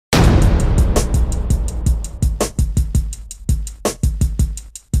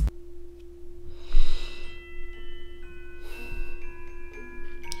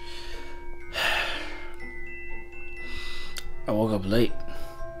I woke up late.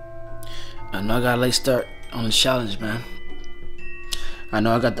 I know I got a late start on the challenge, man. I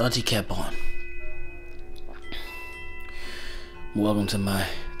know I got the auntie cap on. Welcome to my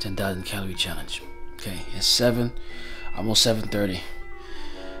 10,000 calorie challenge. Okay, it's 7, almost 7:30.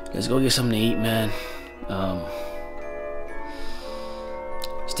 Let's go get something to eat, man.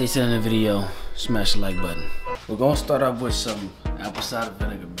 Stay tuned in the video. Smash the like button. We're gonna start off with some apple cider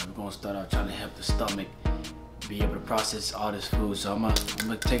vinegar, man. We're gonna start off trying to help the stomach be able to process all this food. So I'm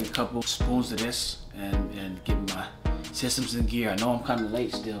gonna take a couple spoons of this and get my systems in gear. I know I'm kind of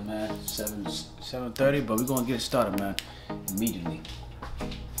late still, man. 7:30, but we're gonna get it started, man, immediately.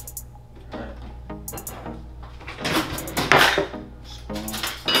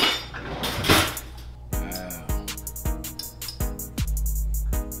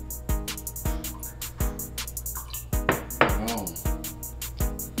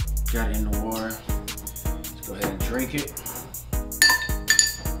 Got it in the water. Let's go ahead and drink it.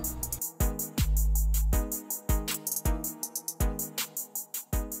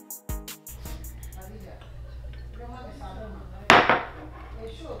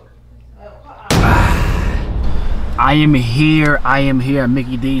 I am here at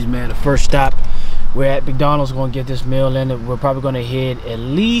Mickey D's, man. The first stop. We're at McDonald's. Gonna get this meal in. We're probably gonna hit at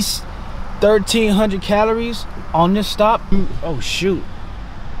least 1,300 calories on this stop. Oh shoot.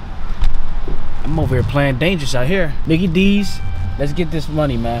 I'm over here playing dangerous out here. Mickey D's, let's get this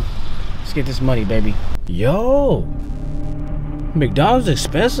money, man. Let's get this money, baby. Yo, McDonald's is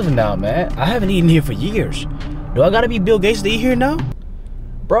expensive now, man. I haven't eaten here for years. Do I gotta be Bill Gates to eat here now?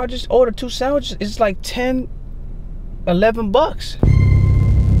 Bro, I just ordered 2 sandwiches. It's like 10, 11 bucks.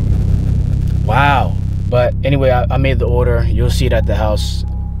 Wow. But anyway, I made the order. You'll see it at the house.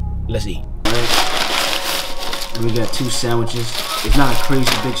 Let's eat. We got 2 sandwiches. It's not a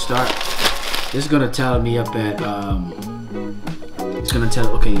crazy big start. This is gonna tally me up at, it's gonna tell,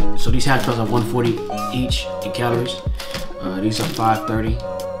 okay, so these hash browns are 140 each in calories. These are 530,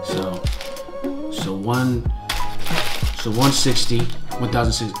 so 160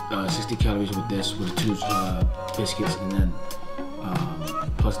 calories with this, with the 2 biscuits, and then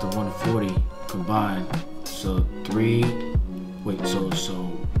plus the 140 combined, so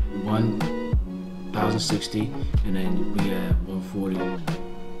 1,060, and then we have 140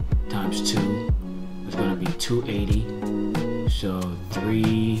 times 2 is going to be 280. So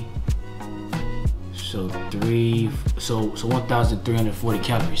 1,340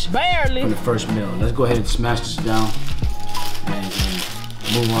 calories. Barely. From the first meal. Let's go ahead and smash this down and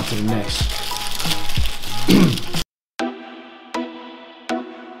move on to the next.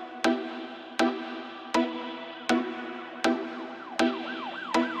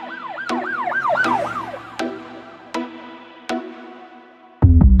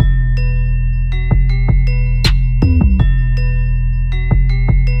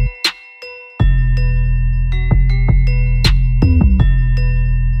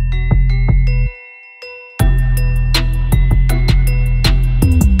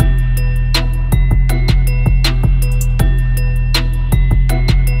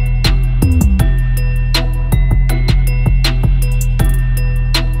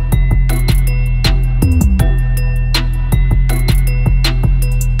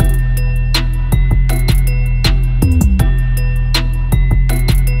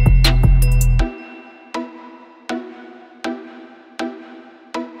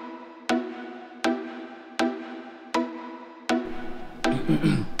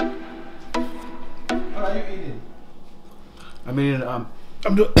 What are you eating? I'm eating,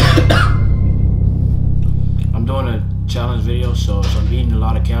 I'm doing a challenge video, so I'm eating a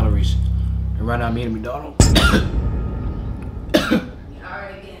lot of calories. And right now I'm eating McDonald's. You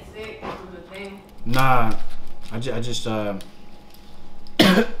already getting sick from the thing? Nah, I just You're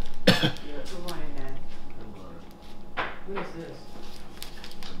too running now. Who is this?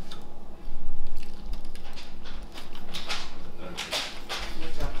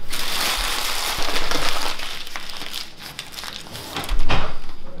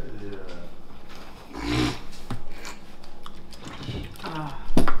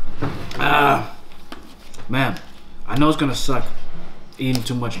 man, I know it's gonna suck eating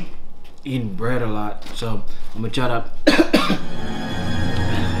too much, eating bread a lot, so I'm gonna try to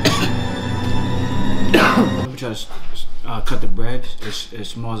cut the bread as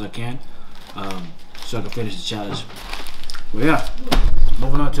small as I can, so I can finish the challenge. But yeah,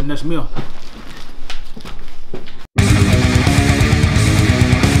 moving on to the next meal.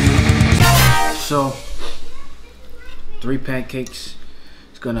 So 3 pancakes.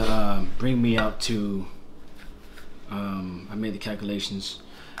 It's gonna bring me out to, I made the calculations,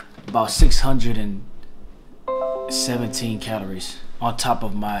 about 600 17 calories on top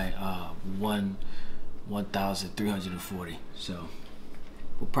of my 1,340. So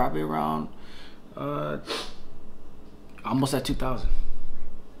we're probably around almost at 2,000.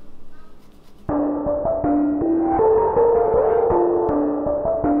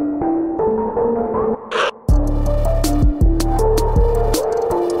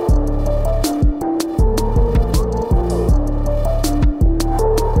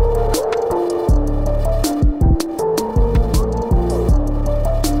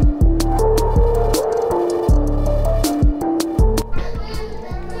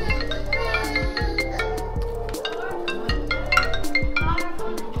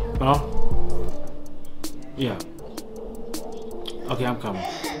 Oh? Yeah. Okay, I'm coming.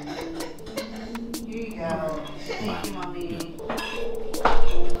 Here you go. Thank you, mommy.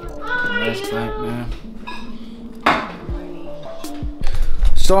 That's back, man.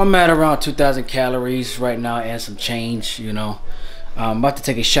 So I'm at around 2,000 calories right now and some change, you know. I'm about to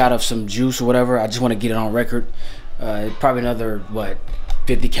take a shot of some juice or whatever. I just want to get it on record. Probably another, what,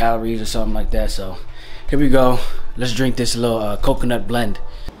 50 calories or something like that. So here we go. Let's drink this little coconut blend.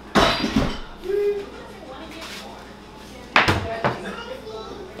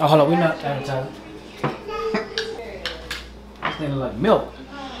 Oh, hold on, we're not advertising. This thing look like milk.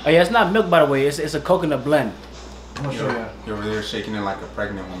 Oh yeah, it's not milk, by the way. It's a coconut blend. I'm gonna show you. You're over there shaking it like a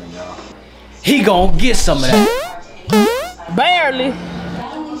pregnant woman, y'all. He gonna get some of that. Barely.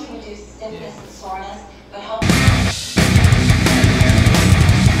 Not only to reduce stiffness and soreness, but help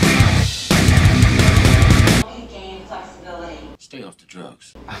you gain flexibility. Stay off the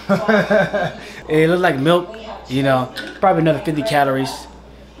drugs. It looks like milk, you know. Probably another 50 calories.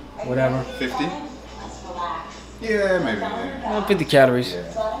 Whatever. 50? Let's relax. Yeah, maybe. Yeah. 50 calories. Yeah.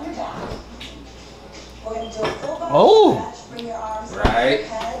 Flat on your back. We're going to do a full body Oh! stretch. Bring your arms Right.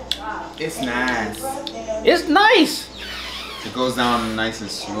 overhead. It's nice. Breath in. It's nice. It goes down nice and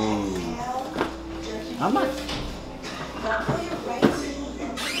smooth. I'm not. Now pull your right knee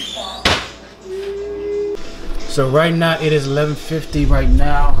into the back. So right now it is 11:50 right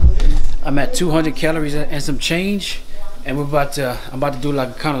now. I'm at 200 calories and some change, and I'm about to do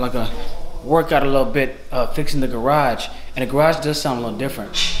like kind of like a workout a little bit, fixing the garage. And the garage does sound a little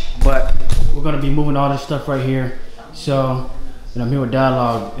different, but we're gonna be moving all this stuff right here. So, and I'm here with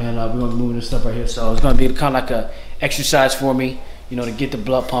Dialogue, and we're gonna be moving this stuff right here. So it's gonna be kind of like a exercise for me, you know, to get the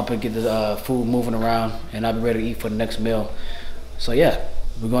blood pumping, get the food moving around, and I'll be ready to eat for the next meal. So yeah,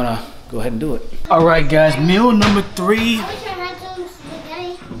 we're gonna go ahead and do it. All right, guys, meal number 3.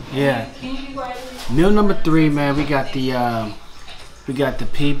 Yeah, meal number 3, man. We got the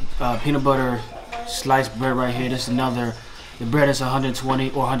peanut butter sliced bread right here. This is another. The bread is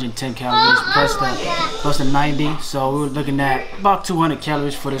 120 or 110 calories plus the 90. So we were looking at about 200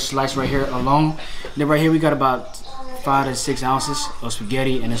 calories for this slice right here alone. And then right here we got about 5 to 6 ounces of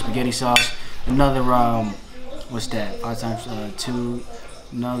spaghetti and the spaghetti sauce. Another what's that? 5 times 2.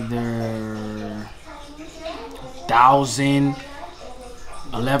 Another 1,000,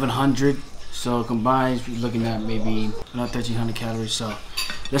 1,100. So combined, we're looking at maybe another 1,300 calories. So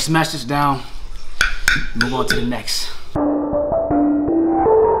let's smash this down. Move on to the next.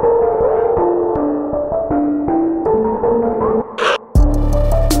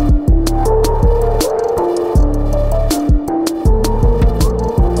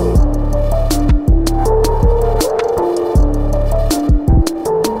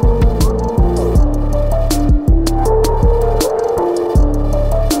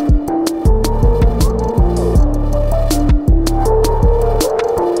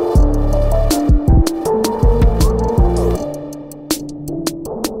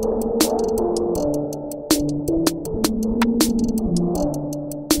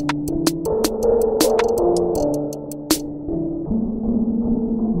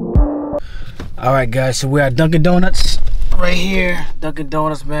 Alright guys, so we're at Dunkin' Donuts right here. Dunkin'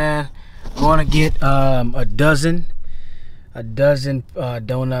 Donuts, man. We're gonna get a dozen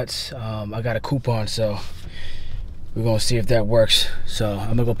donuts. I got a coupon, so we're gonna see if that works. So I'm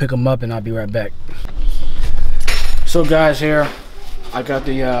gonna go pick them up and I'll be right back. So guys, here I got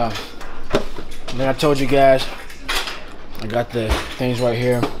the like I told you guys, I got the things right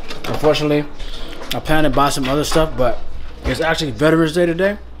here. Unfortunately, I plan to buy some other stuff, but it's actually Veterans Day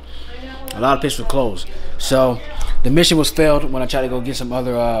today. A lot of places were closed, so the mission was failed when I tried to go get some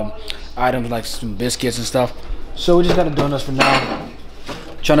other items like some biscuits and stuff. So we just got the donuts for now.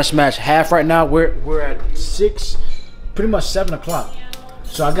 Trying to smash half right now. We're at 6, pretty much 7 o'clock.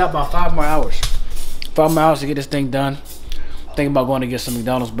 So I got about 5 more hours. 5 more hours to get this thing done. Thinking about going to get some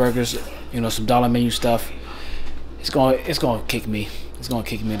McDonald's burgers, you know, some dollar menu stuff. It's gonna kick me. It's gonna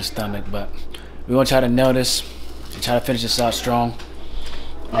kick me in the stomach, but we're gonna try to nail this. Try to finish this out strong.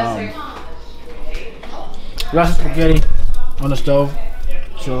 We got some spaghetti on the stove,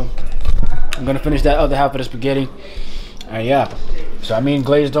 so I'm gonna finish that other half of the spaghetti. And yeah, so I'm eating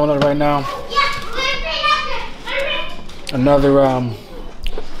glazed donut right now. Another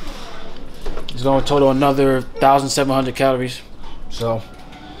it's gonna total another 1,700 calories. So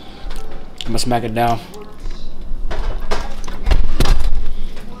I'm gonna smack it down.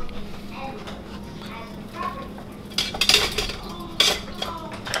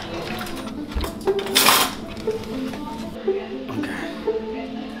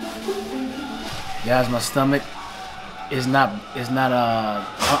 Guys, my stomach is not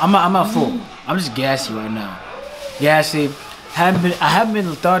I'm not full. I'm just gassy right now. Gassy. I haven't been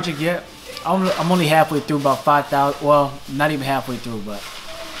lethargic yet. I'm only halfway through, about 5,000. Well, not even halfway through, but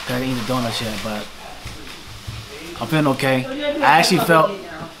I didn't eat the donuts yet. But I'm feeling okay. I actually felt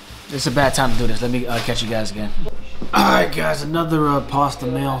it's a bad time to do this. Let me catch you guys again. All right, guys, another pasta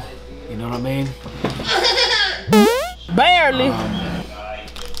meal. You know what I mean? Barely.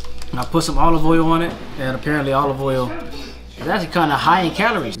 I put some olive oil on it, and apparently olive oil is actually kind of high in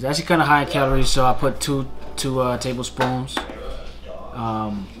calories. So I put two tablespoons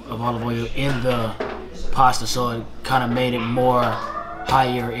of olive oil in the pasta, so it kind of made it more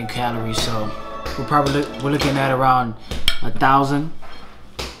higher in calories. So we're looking at around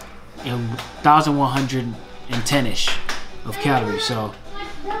 1,110-ish of calories. So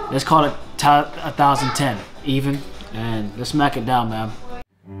let's call it 1,010 even, and let's smack it down, man.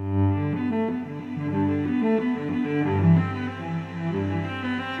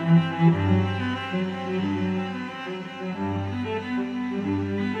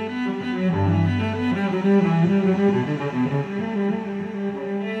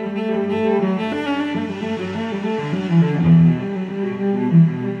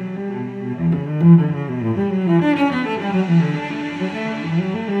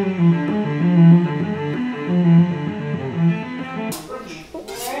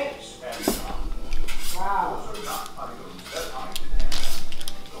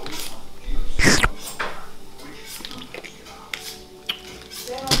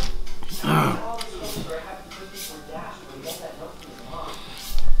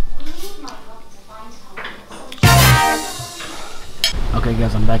 Okay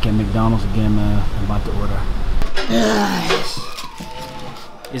guys, I'm back at McDonald's again, man. I'm about to order.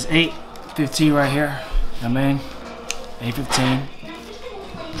 It's 8:15 right here. I mean, 8:15.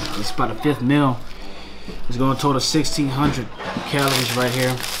 It's about the 5th meal. It's going to total 1,600 calories right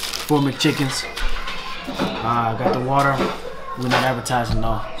here. 4 McChickens. I got the water. We're not advertising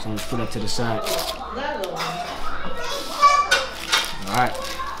though, so let's put that to the side. Alright.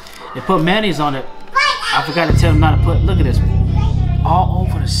 They put mayonnaise on it. I forgot to tell them not to put, look at this. All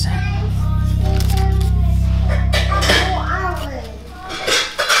over the set.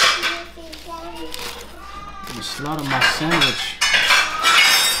 Let me slaughter my sandwich.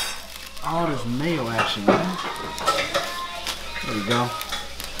 All this mayo action, man. There we go.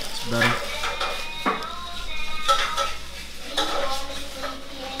 It's better.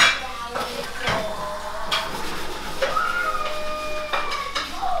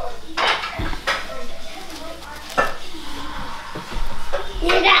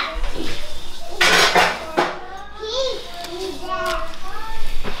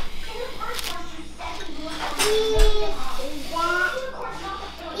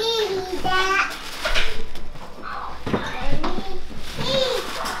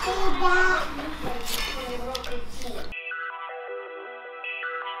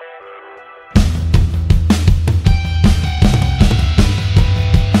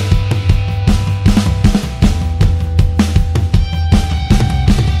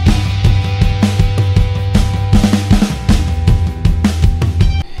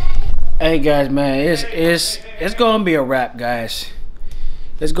 Hey guys, man, it's gonna be a wrap, guys.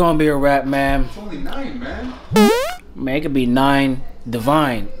 It's gonna be a wrap, man. It's only 9, man. Man, it could be 9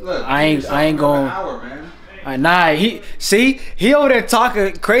 divine. Look, I ain't going. An hour, man. Nah, he over there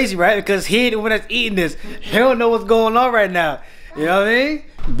talking crazy, right? Because he ain't the one that's eating this. He don't know what's going on right now. You know what I mean?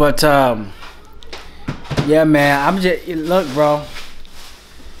 But yeah, man, I'm just look, bro.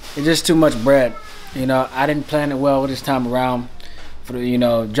 It's just too much bread. You know, I didn't plan it well this time around. For you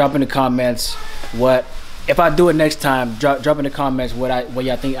know, drop in the comments what if I do it next time. Drop in the comments what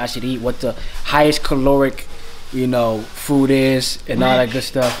y'all think I should eat. What the highest caloric, you know, food is and all that good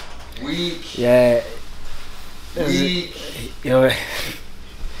stuff. Weak. Yeah. Weak. You know,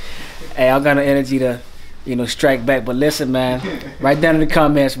 hey, I got no energy to, you know, strike back. But listen, man, write down in the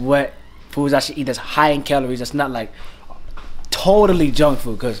comments what foods I should eat that's high in calories. That's not like totally junk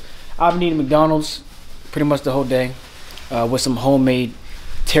food. Cause I've been eating McDonald's pretty much the whole day with some homemade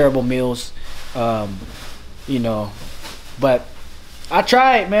terrible meals, you know. But I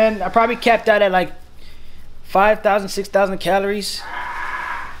tried, man. I probably capped out at like 5,000, 6,000 calories.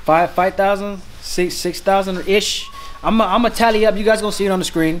 5,000, 6,000 ish. I'm gonna tally up. You guys gonna see it on the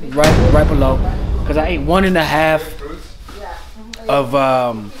screen right below. Cause I ate 1.5 of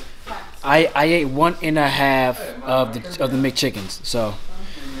I ate 1.5 of the McChickens. So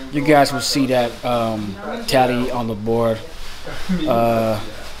you guys will see that tally on the board. I'm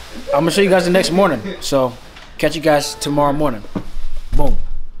gonna show you guys the next morning. So catch you guys tomorrow morning. Boom.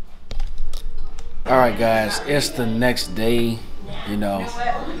 All right, guys. It's the next day. You know,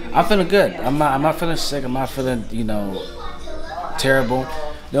 I'm feeling good. I'm not feeling sick. I'm not feeling, you know, terrible.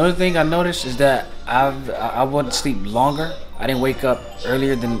 The only thing I noticed is that I want to sleep longer. I didn't wake up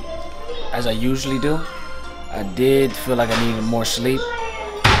earlier than as I usually do. I did feel like I needed more sleep.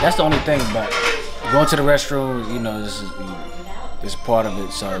 That's the only thing. But going to the restroom, you know, this is part of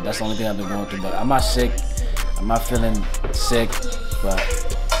it. So that's the only thing I've been going through. But I'm not sick. I'm not feeling sick. But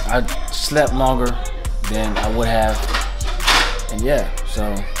I slept longer than I would have. And yeah,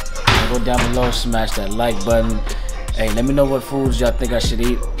 so go down below, smash that like button. Hey, let me know what foods y'all think I should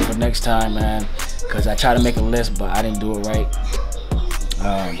eat for next time, man. Cause I tried to make a list, but I didn't do it right.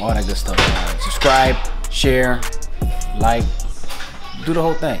 All that good stuff. Subscribe, share, like, do the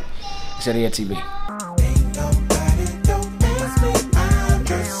whole thing. It's Eddyed TV.